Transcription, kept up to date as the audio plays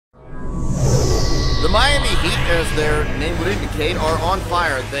Miami Heat, as their name would indicate, are on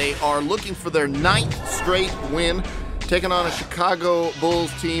fire. They are looking for their 9th straight win, taking on a Chicago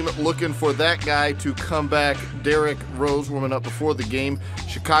Bulls team looking for that guy to come back. Derrick Rose warming up before the game.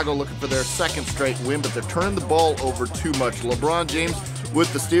 Chicago looking for their 2nd straight win, but they're turning the ball over too much. LeBron James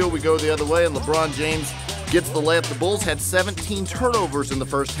with the steal. We go the other way, and LeBron James gets the layup. The Bulls had 17 turnovers in the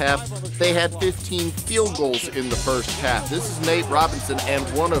first half. They had 15 field goals in the first half. This is Nate Robinson, and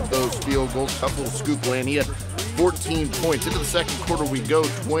one of those field goals, tough little scoop land. He had 14 points. Into the second quarter we go.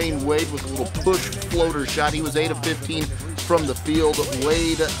 Dwayne Wade with a little push floater shot. He was 8 of 15 from the field.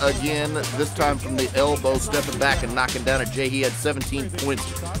 Wade again, this time from the elbow, stepping back and knocking down a J. He had 17 points.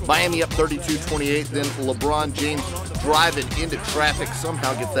 Miami up 32-28. Then LeBron James driving into traffic,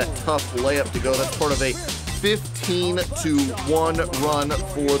 somehow gets that tough layup to go. That's part of a 15-1 run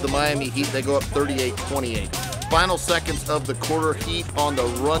for the Miami Heat. They go up 38-28. Final seconds of the quarter, Heat on the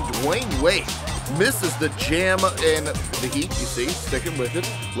run. Dwayne Wade misses the jam, and the Heat, you see, sticking with it.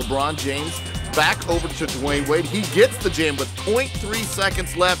 LeBron James back over to Dwayne Wade. He gets the jam with 0.3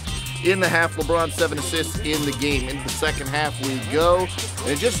 seconds left in the half. LeBron 7 assists in the game. Into the second half we go, and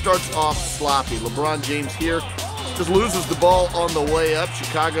it just starts off sloppy. LeBron James here just loses the ball on the way up.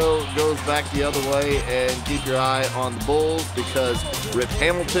 Chicago goes back the other way, and keep your eye on the Bulls because Rip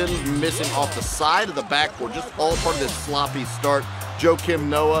Hamilton missing off the side of the backboard. Just all part of this sloppy start. Joakim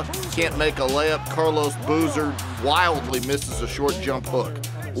Noah can't make a layup. Carlos Boozer wildly misses a short jump hook.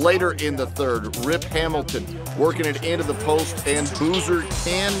 Later in the third, Rip Hamilton working it into the post, and Boozer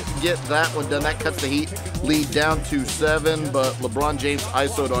can get that one done. That cuts the Heat lead down to 7, but LeBron James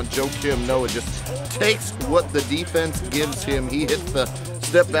ISO'd on Joakim Noah. Just takes what the defense gives him. He hits the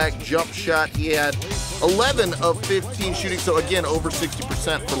step back jump shot. He had 11 of 15 shooting, so again, over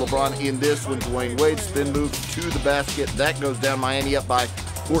 60% for LeBron in this one. Dwayne Wade spin move to the basket. That goes down. Miami up by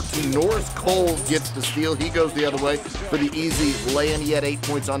 14. Norris Cole gets the steal. He goes the other way for the easy lay-in. He had 8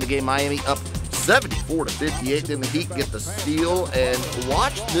 points on the game. Miami up 74-58. Then the Heat get the steal, and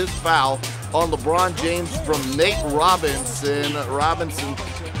watch this foul on LeBron James from Nate Robinson. Robinson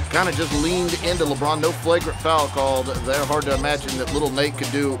kind of just leaned into LeBron. No flagrant foul called there. Hard to imagine that little Nate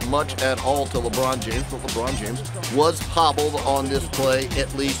could do much at all to LeBron James, but LeBron James was hobbled on this play,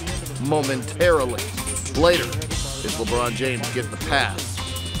 at least momentarily. Later, is LeBron James getting the pass.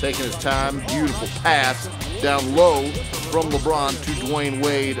 Taking his time, beautiful pass down low from LeBron to Dwayne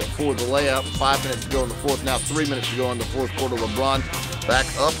Wade for the layup. 5 minutes to go in the fourth, now 3 minutes to go in the fourth quarter. LeBron back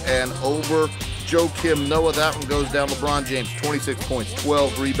up and over Joakim Noah. That one goes down. LeBron James, 26 points,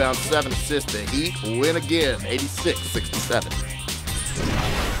 12 rebounds, 7 assists. The Heat win again,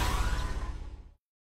 86-67.